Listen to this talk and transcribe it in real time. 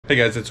Hey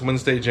guys, it's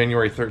Wednesday,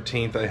 January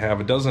 13th. I have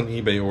a dozen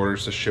eBay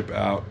orders to ship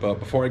out, but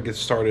before I get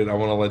started, I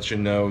want to let you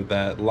know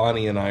that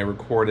Lonnie and I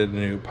recorded a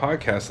new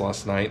podcast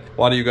last night.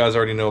 A lot of you guys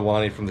already know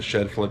Lonnie from the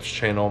Shed Flips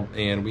channel,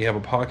 and we have a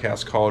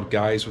podcast called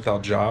Guys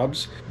Without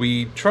Jobs.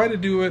 We try to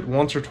do it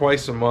once or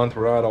twice a month.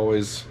 We're not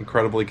always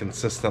incredibly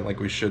consistent like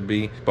we should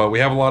be, but we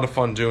have a lot of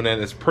fun doing it.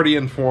 It's pretty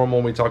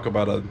informal. We talk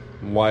about a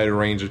wide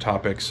range of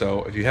topics,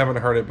 so if you haven't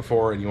heard it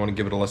before and you want to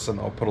give it a listen,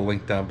 I'll put a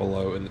link down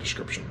below in the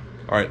description.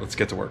 All right, let's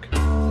get to work.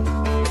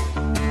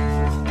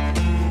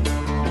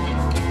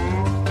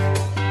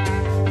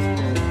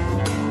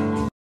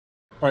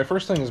 All right,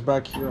 first thing is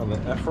back here on the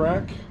F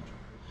rack.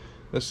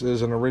 This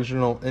is an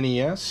original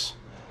NES.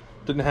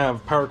 Didn't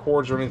have power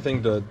cords or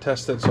anything to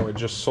test it, so I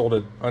just sold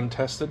it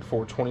untested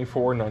for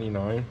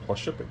 $24.99 plus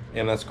shipping.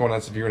 And that's going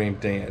out to viewer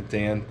named Dan.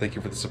 Dan, thank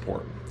you for the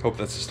support. Hope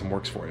that system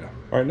works for you.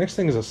 All right, next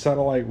thing is a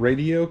satellite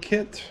radio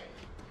kit.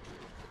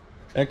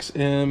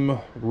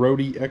 XM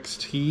Rode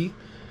XT.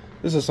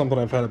 This is something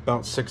I've had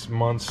about 6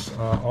 months.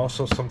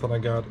 Also something I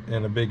got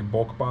in a big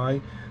bulk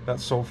buy. That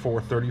sold for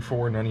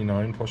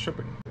 $34.99 plus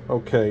shipping.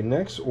 Okay,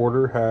 next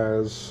order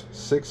has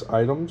 6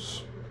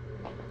 items,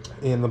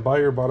 and the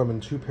buyer bought them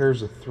in 2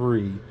 pairs of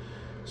 3.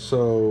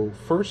 So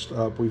first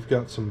up, we've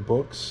got some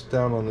books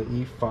down on the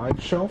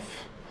E5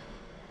 shelf.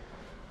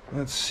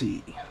 Let's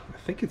see. I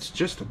think it's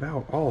just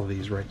about all of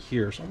these right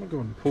here. So I'm gonna go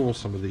and pull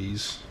some of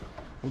these.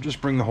 We'll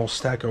just bring the whole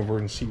stack over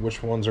and see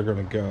which ones are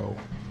gonna go.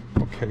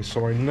 Okay,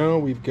 so I know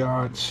we've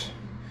got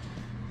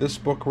this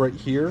book right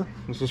here.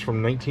 This is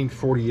from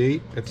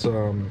 1948. It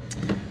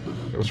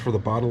was for the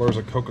bottlers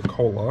at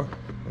Coca-Cola.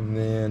 And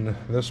then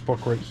this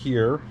book right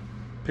here,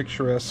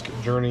 Picturesque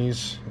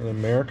Journeys in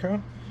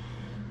America.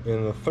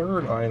 And the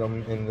third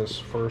item in this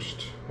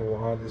first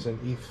lot is an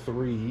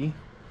E3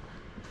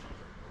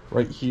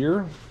 right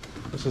here.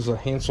 This is a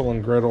Hansel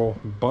and Gretel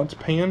Bunt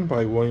Pan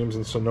by Williams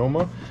and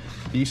Sonoma.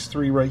 These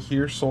 3 right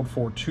here sold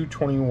for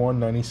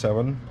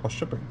 $221.97 plus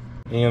shipping.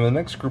 And the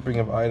next grouping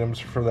of items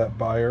for that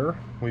buyer,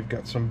 we've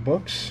got some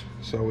books.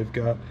 So we've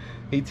got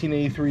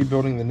 1883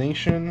 Building the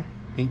Nation,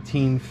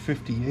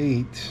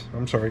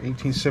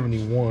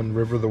 1871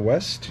 River of the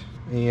West,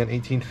 and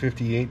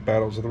 1858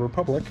 Battles of the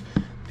Republic.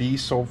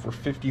 These sold for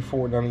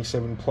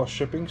 $54.97 plus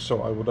shipping,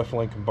 so I will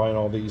definitely combine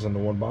all these into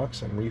one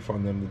box and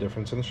refund them the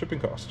difference in the shipping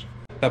cost.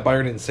 That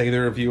buyer didn't say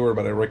they're a viewer,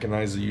 but I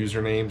recognize the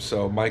username.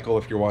 So Michael,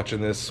 if you're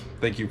watching this,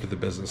 thank you for the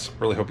business.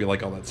 Really hope you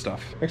like all that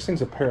stuff. Next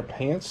thing's a pair of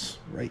pants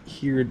right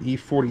here at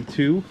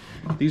E42.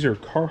 These are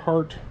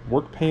Carhartt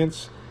work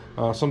pants.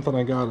 Something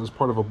I got as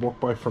part of a bulk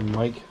buy from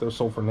Mike. Those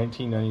sold for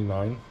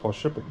 $19.99 plus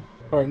shipping.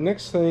 All right,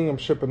 next thing I'm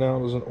shipping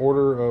out is an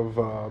order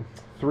of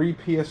 3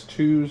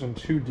 PS2s and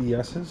 2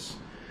 DSs.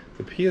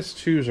 The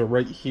PS2s are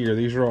right here.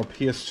 These are all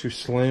PS2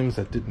 Slims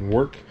that didn't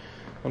work,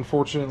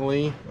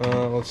 unfortunately.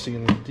 Let's see,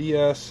 and the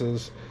DS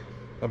is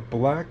a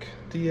black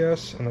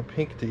DS and a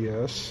pink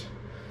DS.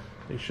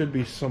 They should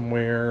be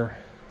somewhere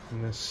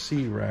in this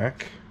C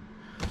rack.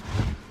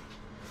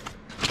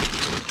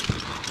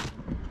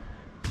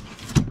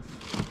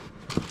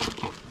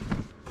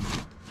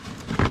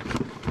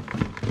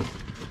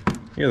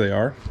 Here they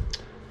are.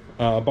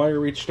 A buyer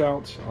reached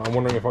out,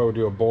 wondering if I would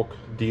do a bulk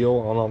deal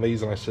on all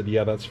these, and I said,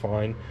 yeah, that's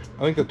fine.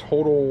 I think the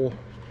total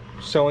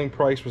selling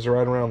price was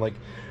right around like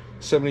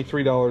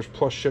 $73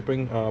 plus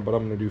shipping, but I'm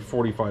going to do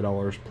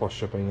 $45 plus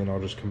shipping, and I'll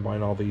just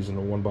combine all these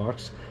into one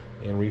box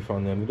and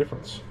refund them the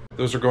difference.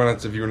 Those are going out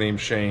to viewer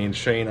named Shane.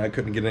 Shane, I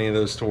couldn't get any of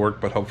those to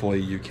work, but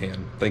hopefully you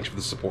can. Thanks for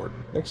the support.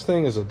 Next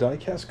thing is a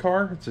die-cast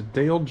car. It's a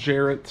Dale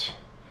Jarrett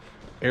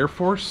Air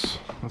Force.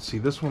 Let's see,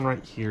 this one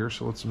right here,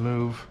 so let's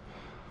move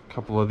a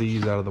couple of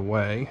these out of the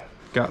way.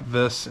 Got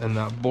this and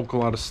that bulk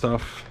lot of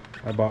stuff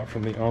I bought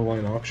from the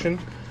online auction.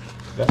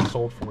 That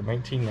sold for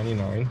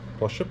 $19.99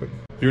 plus shipping.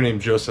 Your name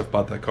Joseph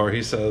bought that car.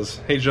 He says,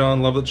 "Hey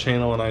John, love the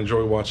channel and I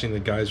enjoy watching the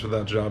Guys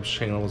Without Jobs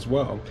channel as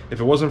well. If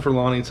it wasn't for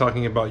Lonnie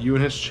talking about you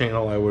and his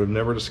channel, I would have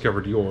never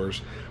discovered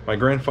yours. My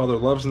grandfather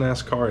loves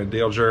NASCAR and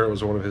Dale Jarrett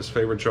was one of his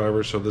favorite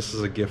drivers, so this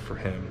is a gift for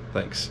him.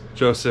 Thanks."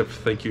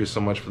 Joseph, thank you so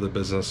much for the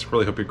business.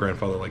 Really hope your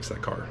grandfather likes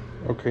that car.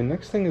 Okay,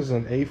 next thing is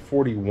an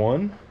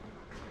A41.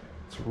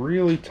 It's a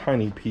really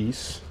tiny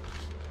piece.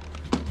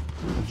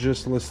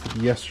 Just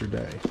listed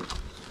yesterday.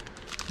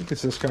 I think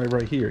it's this guy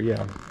right here,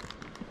 yeah.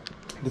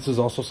 This is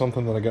also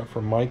something that I got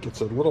from Mike.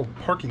 It's a little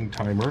parking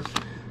timer.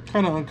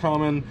 Kind of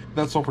uncommon.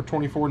 That's all for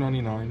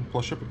 $24.99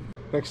 plus shipping.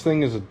 Next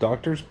thing is a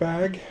doctor's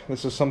bag.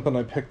 This is something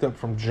I picked up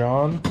from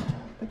John. I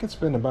think it's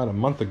been about a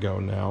month ago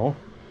now.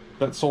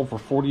 That sold for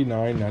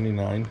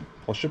 $49.99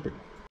 plus shipping.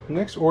 The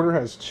next order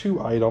has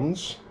 2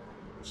 items.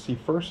 Let's see,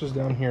 first is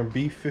down here in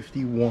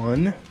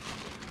B51.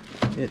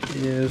 It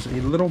is a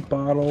little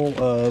bottle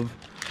of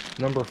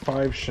number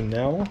 5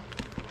 Chanel.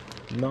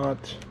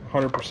 Not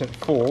 100%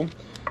 full.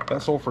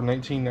 That sold for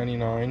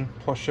 $19.99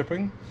 plus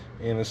shipping.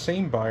 And the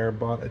same buyer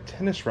bought a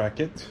tennis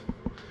racket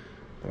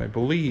that I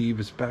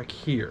believe is back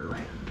here.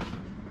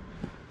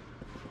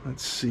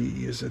 Let's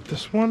see, is it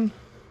this one?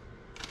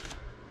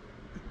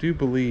 I do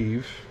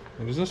believe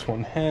it is this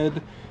one.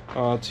 Head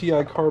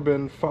TI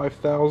Carbon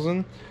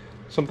 5000.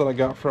 something I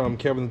got from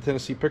Kevin the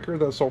Tennessee Picker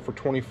that sold for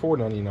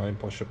 $24.99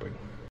 plus shipping.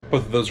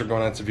 Both of those are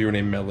going out to viewer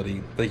named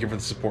Melody. Thank you for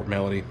the support,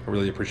 Melody. I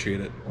really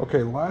appreciate it.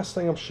 Okay, last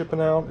thing I'm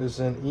shipping out is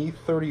an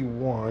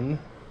E31.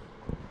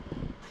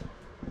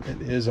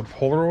 It is a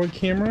Polaroid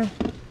camera.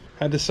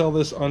 Had to sell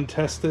this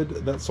untested.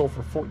 That sold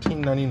for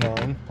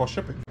 $14.99 plus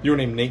shipping. Viewer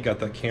named Nate got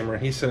that camera.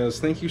 He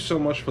says, thank you so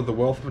much for the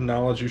wealth of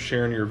knowledge you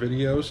share in your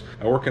videos.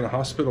 I work in a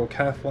hospital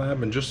cath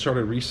lab and just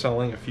started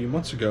reselling a few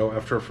months ago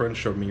after a friend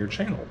showed me your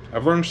channel.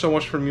 I've learned so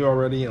much from you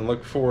already and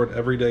look forward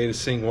every day to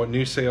seeing what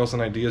new sales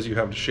and ideas you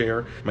have to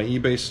share. My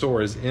eBay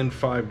store is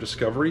N5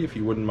 Discovery if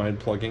you wouldn't mind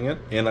plugging it.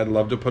 And I'd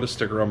love to put a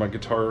sticker on my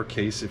guitar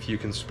case if you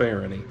can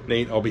spare any.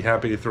 Nate, I'll be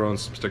happy to throw in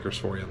some stickers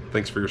for you.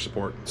 Thanks for your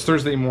support. It's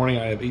Thursday morning.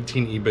 I have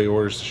 18 eBay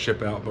orders to ship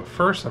out, but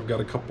first I've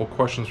got a couple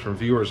questions from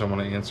viewers I want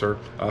to answer.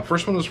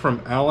 First one is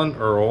from Alan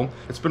Earl.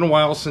 It's been a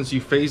while since you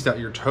phased out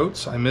your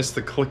totes. I missed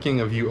the clicking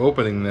of you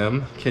opening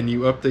them. Can you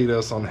update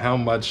us on how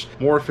much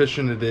more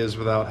efficient it is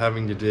without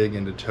having to dig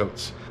into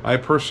totes? I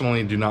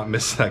personally do not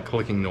miss that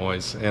clicking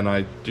noise, and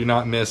I do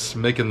not miss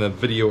making the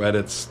video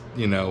edits,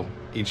 you know,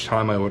 each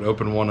time I would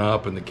open one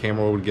up and the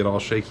camera would get all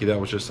shaky. That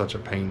was just such a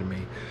pain to me.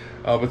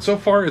 But so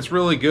far it's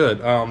really good.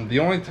 The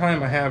only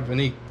time I have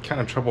any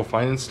kind of trouble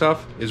finding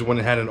stuff is when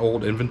it had an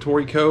old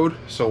inventory code.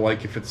 So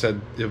like if it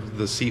said, if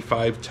the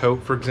C5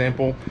 tote, for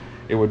example,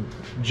 it would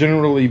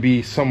generally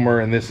be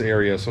somewhere in this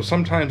area. So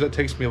sometimes it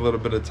takes me a little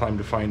bit of time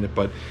to find it,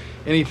 but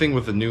anything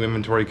with the new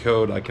inventory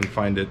code, I can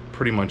find it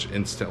pretty much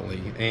instantly.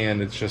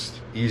 And it's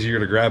just easier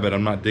to grab it.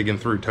 I'm not digging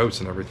through totes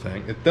and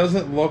everything. It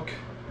doesn't look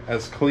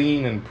as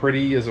clean and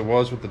pretty as it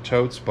was with the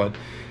totes, but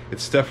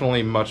it's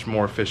definitely much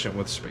more efficient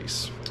with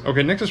space.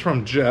 Okay, next is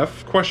from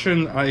Jeff.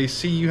 Question, I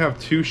see you have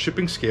 2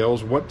 shipping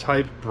scales. What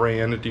type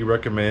brand do you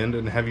recommend,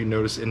 and have you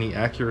noticed any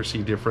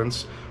accuracy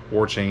difference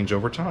or change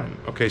over time?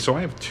 Okay, so I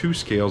have 2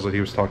 scales that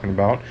he was talking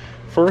about.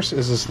 First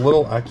is this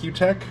little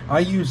Accutech. I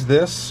use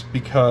this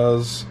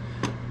because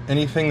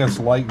anything that's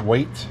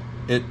lightweight,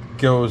 it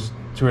goes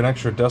to an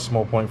extra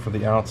decimal point for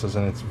the ounces,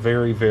 and it's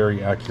very,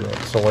 very accurate.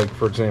 So like,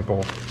 for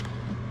example,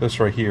 this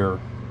right here,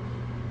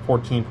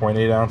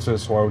 14.8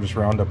 ounces, so I would just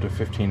round up to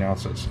 15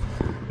 ounces.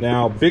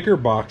 Now, bigger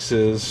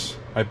boxes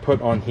I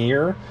put on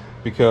here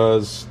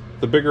because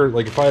the bigger,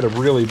 like if I had a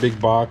really big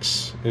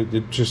box,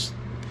 it just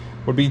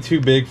would be too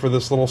big for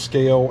this little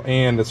scale,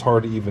 and it's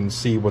hard to even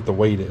see what the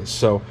weight is.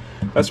 So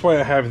that's why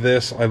I have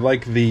this. I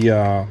like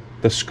the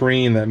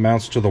screen that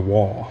mounts to the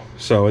wall.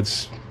 So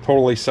it's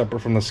totally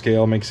separate from the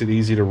scale, makes it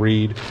easy to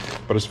read.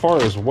 But as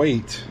far as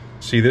weight,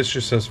 see, this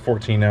just says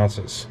 14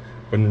 ounces.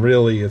 When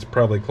really it's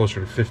probably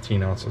closer to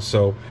 15 ounces.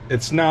 So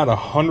it's not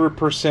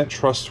 100%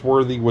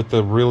 trustworthy with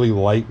the really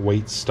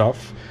lightweight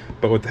stuff,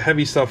 but with the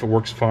heavy stuff it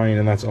works fine,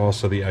 and that's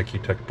also the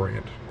Accutech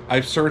brand.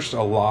 I've searched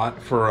a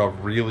lot for a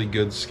really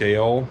good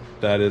scale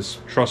that is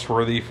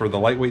trustworthy for the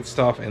lightweight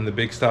stuff and the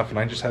big stuff, and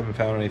I just haven't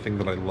found anything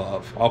that I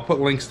love. I'll put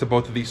links to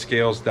both of these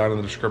scales down in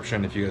the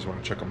description if you guys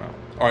want to check them out.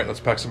 All right, let's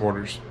pack some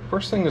orders.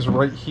 First thing is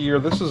right here.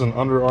 This is an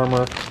Under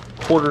Armour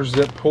quarter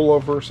zip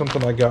pullover,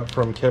 something I got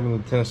from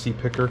Kevin the Tennessee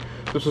Picker.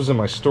 This was in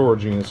my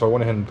storage unit, so I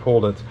went ahead and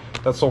pulled it.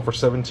 That sold for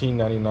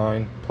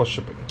 $17.99 plus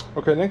shipping.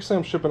 Okay, next thing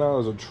I'm shipping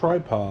out is a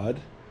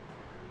tripod.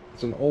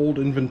 It's an old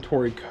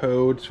inventory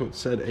code, so it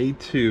said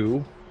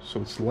A2. So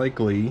it's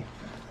likely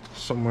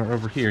somewhere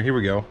over here. Here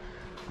we go.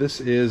 This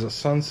is a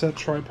Sunset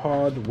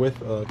tripod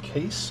with a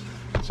case.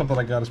 Something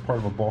I got as part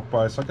of a bulk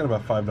buy. So I got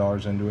about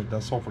 $5 into it.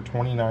 That sold for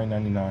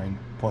 $29.99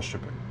 plus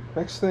shipping.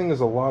 Next thing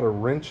is a lot of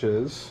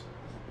wrenches.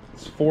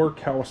 It's 4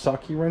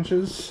 Kawasaki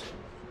wrenches.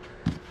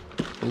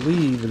 I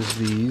believe it is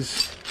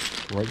these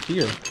right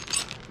here.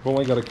 I've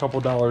only got a couple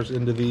dollars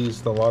into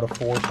these. The lot of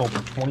 4 sold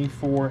for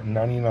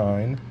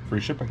 $24.99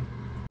 free shipping.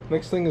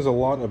 Next thing is a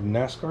lot of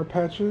NASCAR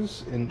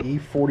patches in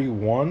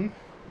E41.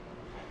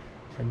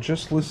 I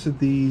just listed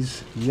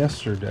these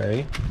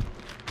yesterday.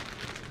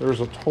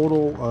 There's a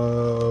total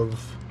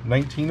of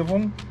 19 of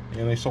them,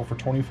 and they sold for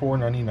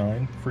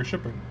 $24.99 free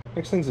shipping.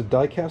 Next thing is a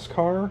diecast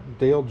car,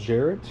 Dale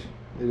Jarrett.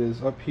 It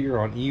is up here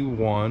on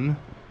E1.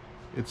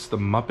 It's the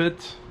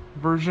Muppet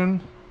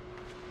version.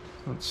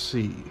 Let's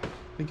see.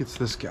 I think it's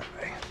this guy.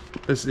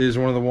 This is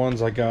one of the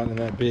ones I got in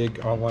that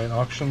big online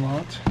auction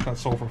lot. That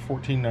sold for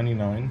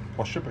 $14.99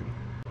 plus shipping.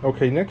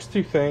 Okay, next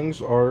 2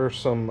 things are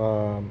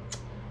some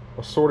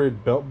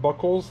assorted belt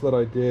buckles that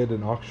I did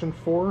an auction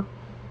for.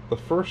 The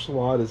first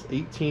lot is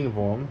 18 of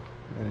them,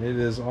 and it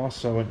is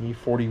also an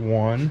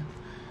E41.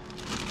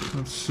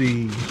 Let's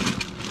see,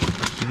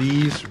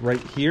 these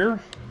right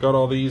here. Got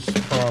all these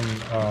from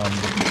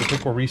the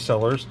Pickle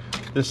resellers.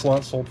 This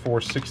lot sold for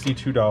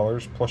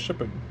 $62 plus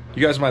shipping.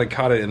 You guys might have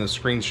caught it in the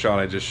screenshot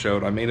I just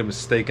showed. I made a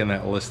mistake in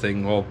that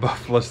listing, well,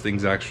 both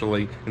listings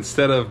actually.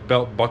 Instead of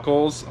belt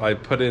buckles, I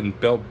put in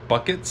belt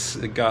buckets.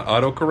 It got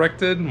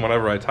auto-corrected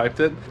whenever I typed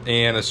it.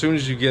 And as soon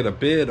as you get a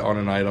bid on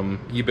an item,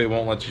 eBay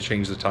won't let you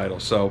change the title.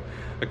 So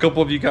a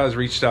couple of you guys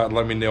reached out and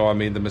let me know I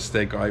made the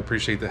mistake. I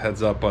appreciate the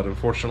heads up, but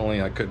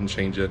unfortunately I couldn't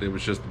change it. It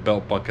was just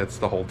belt buckets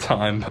the whole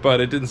time, but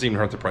it didn't seem to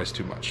hurt the price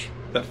too much.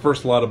 That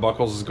first lot of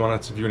buckles is going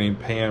out to a viewer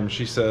named Pam.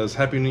 She says,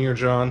 Happy New Year,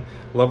 John.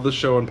 Love the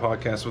show and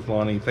podcast with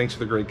Lonnie. Thanks for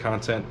the great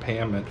content.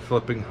 Pam at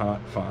Flipping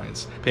Hot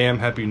Finds. Pam,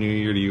 Happy New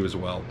Year to you as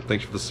well.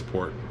 Thanks for the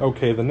support.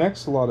 Okay, the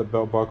next lot of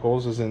belt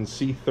buckles is in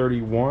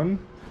C31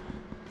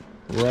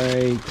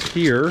 right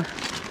here.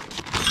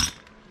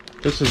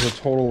 This is a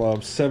total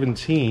of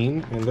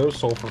 17, and those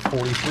sold for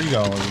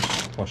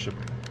 $43 plus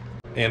shipping.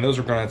 And those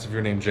are going out to a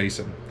viewer named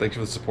Jason. Thanks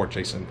for the support,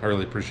 Jason. I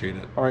really appreciate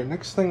it. All right,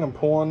 next thing I'm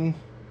pulling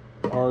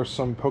are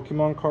some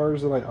Pokemon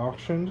cards that I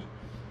auctioned.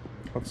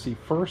 Let's see,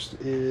 first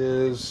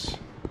is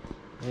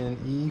an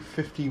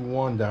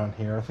E51 down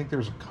here. I think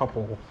there's a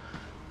couple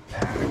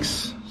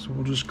packs, so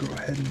we'll just go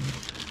ahead and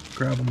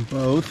grab them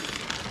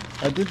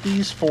both. I did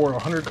these for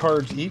 100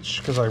 cards each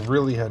because I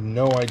really had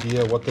no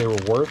idea what they were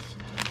worth.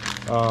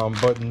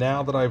 But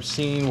now that I've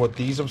seen what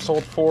these have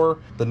sold for,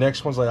 the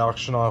next ones I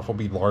auction off will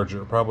be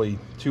larger. Probably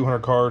 200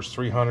 cards,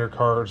 300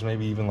 cards,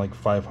 maybe even like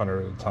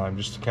 500 at a time,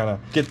 just to kind of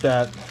get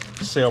that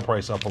sale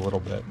price up a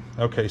little bit.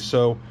 Okay,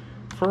 so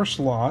first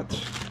lot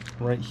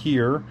right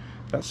here,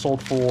 that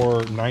sold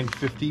for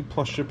 $9.50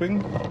 plus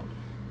shipping.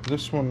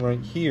 This one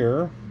right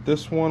here,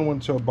 this one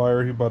went to a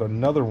buyer who bought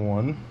another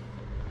one,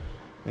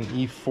 an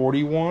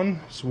E41.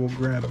 So we'll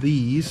grab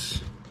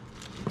these.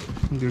 I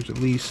think there's at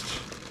least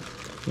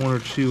one or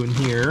two in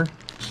here.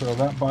 So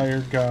that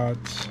buyer got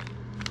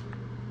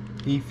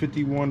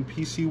E51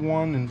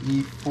 PC1 and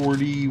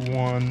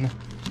E41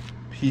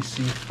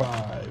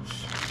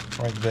 PC5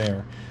 right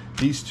there.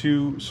 These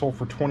two sold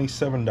for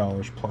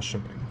 $27 plus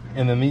shipping.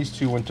 And then these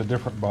two went to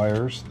different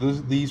buyers.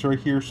 These right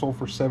here sold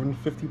for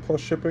 $7.50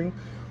 plus shipping,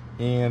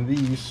 and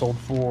these sold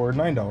for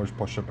 $9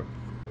 plus shipping.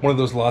 One of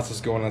those lots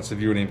is going on to a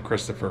viewer named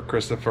Christopher.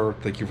 Christopher,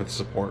 thank you for the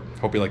support.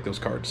 Hope you like those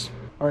cards.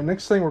 All right,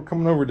 next thing, we're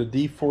coming over to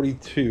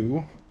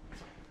D42.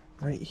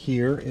 Right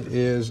here, it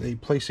is a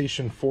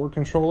PlayStation 4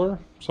 controller,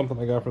 something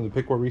I got from the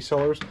Picker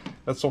resellers.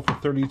 That sold for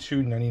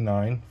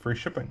 $32.99, free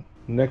shipping.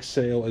 Next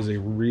sale is a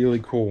really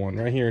cool one.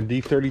 Right here in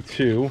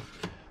D32,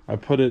 I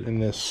put it in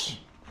this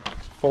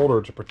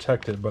folder to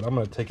protect it, but I'm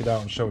going to take it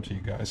out and show it to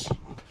you guys.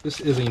 This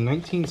is a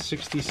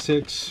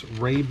 1966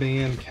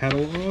 Ray-Ban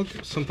catalog,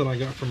 something I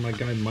got from my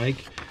guy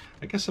Mike,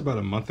 I guess about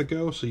a month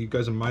ago, so you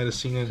guys might have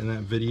seen it in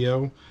that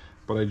video,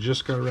 but I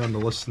just got around to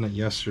listing it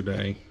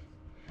yesterday,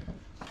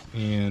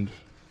 and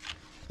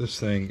this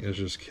thing is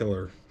just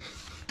killer.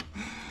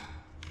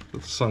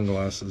 With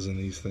sunglasses and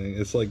these things.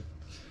 It's like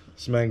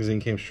this magazine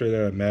came straight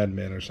out of Mad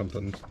Men or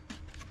something.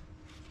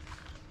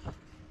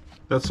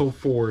 That sold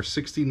for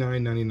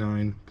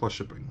 $69.99 plus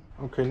shipping.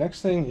 Okay,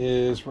 next thing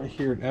is right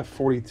here in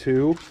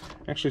F42.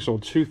 Actually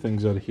sold two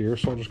things out of here,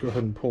 so I'll just go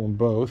ahead and pull them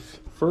both.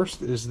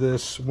 First is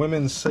this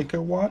women's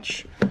Seiko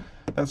watch.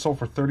 That sold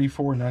for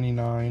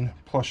 $34.99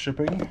 plus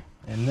shipping.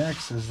 And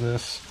next is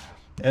this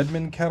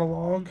Edmund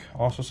catalog,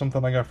 also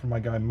something I got from my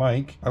guy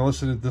Mike. I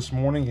listed it this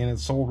morning and it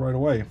sold right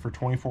away for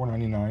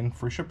 $24.99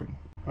 free shipping.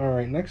 All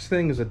right, next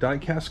thing is a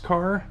diecast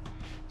car.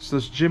 It's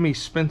this Jimmy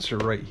Spencer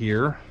right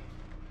here.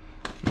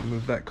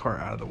 Move that car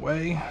out of the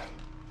way.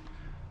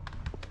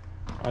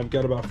 I've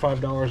got about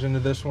 $5 into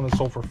this one. It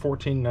sold for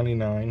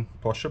 $14.99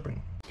 plus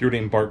shipping. Your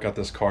name Bart got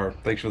this car.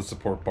 Thanks for the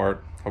support,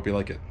 Bart. Hope you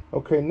like it.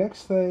 Okay,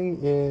 next thing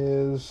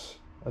is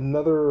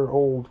another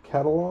old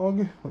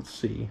catalog. Let's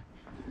see.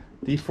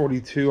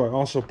 D42, I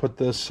also put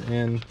this in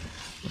an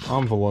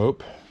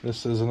envelope.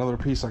 This is another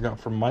piece I got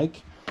from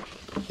Mike.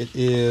 It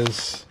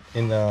is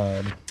in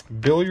the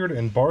Billiard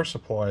and Bar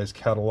Supplies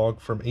catalog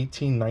from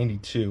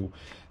 1892.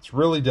 It's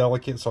really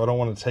delicate, so I don't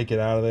want to take it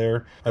out of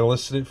there. I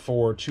listed it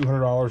for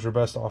 $200 or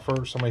best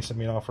offer. Somebody sent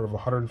me an offer of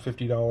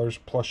 $150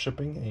 plus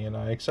shipping, and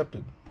I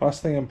accepted.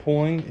 Last thing I'm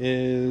pulling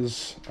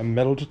is a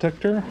metal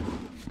detector.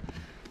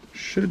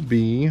 Should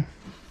be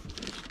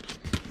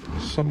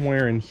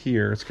somewhere in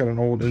here. It's got an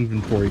old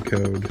inventory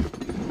code,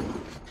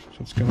 so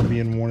it's going to be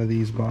in one of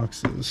these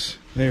boxes.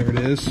 There it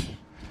is.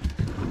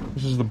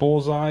 This is the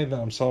Bullseye that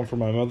I'm selling for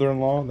my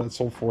mother-in-law. That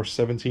sold for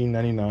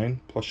 $17.99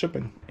 plus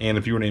shipping. And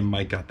a viewer named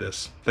Mike got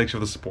this. Thanks for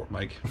the support,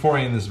 Mike. Before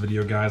I end this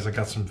video, guys, I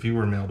got some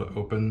viewer mail to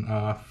open.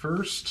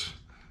 First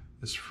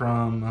is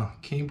from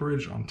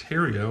Cambridge,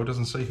 Ontario. It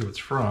doesn't say who it's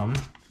from.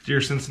 Dear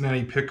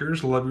Cincinnati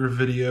Pickers, love your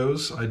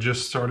videos. I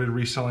just started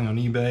reselling on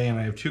eBay and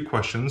I have two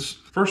questions.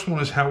 First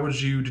one is, how would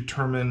you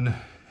determine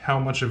how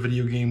much a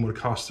video game would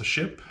cost to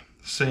ship,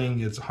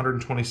 saying it's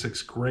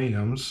 126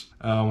 grams?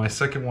 My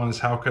second one is,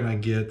 how can I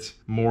get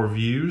more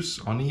views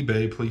on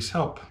eBay? Please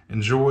help.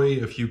 Enjoy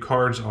a few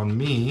cards on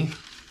me.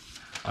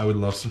 I would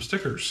love some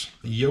stickers.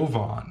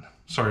 Yovan.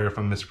 Sorry if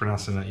I'm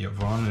mispronouncing that,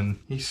 Yovan. And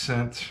he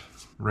sent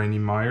Rainey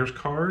Myers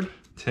card,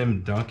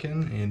 Tim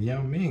Duncan, and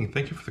Yao Ming.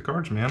 Thank you for the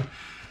cards, man.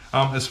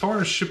 As far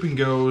as shipping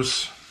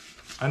goes,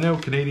 I know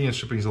Canadian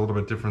shipping is a little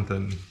bit different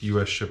than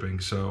US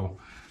shipping, so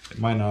it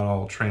might not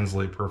all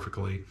translate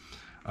perfectly.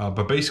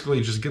 But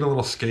basically, just get a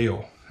little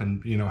scale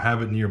and, you know,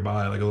 have it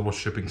nearby, like a little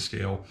shipping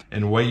scale,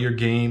 and weigh your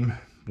game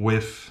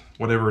with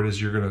whatever it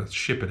is you're going to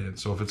ship it in.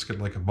 So if it's got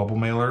like a bubble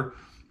mailer,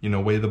 you know,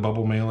 weigh the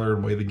bubble mailer,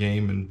 weigh the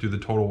game, and do the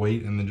total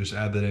weight, and then just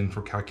add that in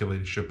for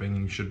calculated shipping,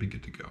 and you should be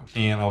good to go.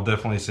 And I'll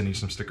definitely send you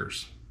some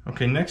stickers.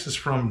 Okay, next is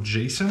from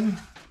Jason.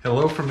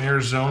 Hello from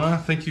Arizona.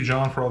 Thank you,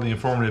 John, for all the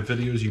informative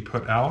videos you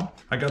put out.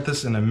 I got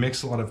this in a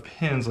mix lot of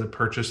pins I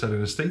purchased at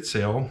an estate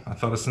sale. I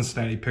thought of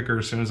Cincinnati Picker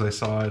as soon as I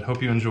saw it.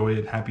 Hope you enjoy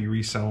it. Happy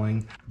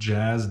reselling.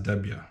 Jazz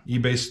W.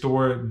 eBay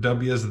store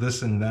W's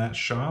this and that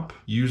shop.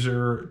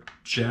 User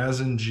Jazz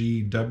and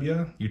G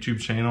W. YouTube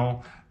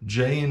channel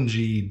J and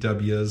G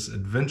W's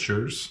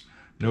Adventures.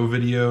 No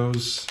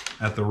videos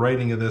at the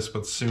writing of this,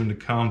 but soon to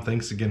come.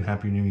 Thanks again.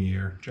 Happy New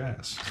Year,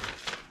 Jazz.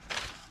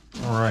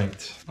 All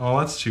right. Oh,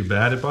 that's too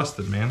bad. It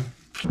busted, man.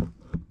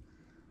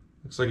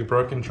 Looks like it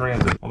broke in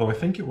transit. Although I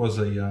think it was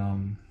a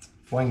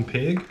flying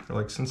pig, or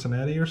like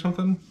Cincinnati or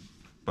something.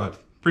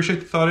 But appreciate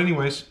the thought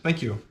anyways.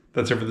 Thank you.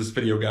 That's it for this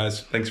video,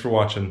 guys. Thanks for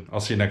watching. I'll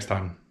see you next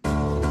time.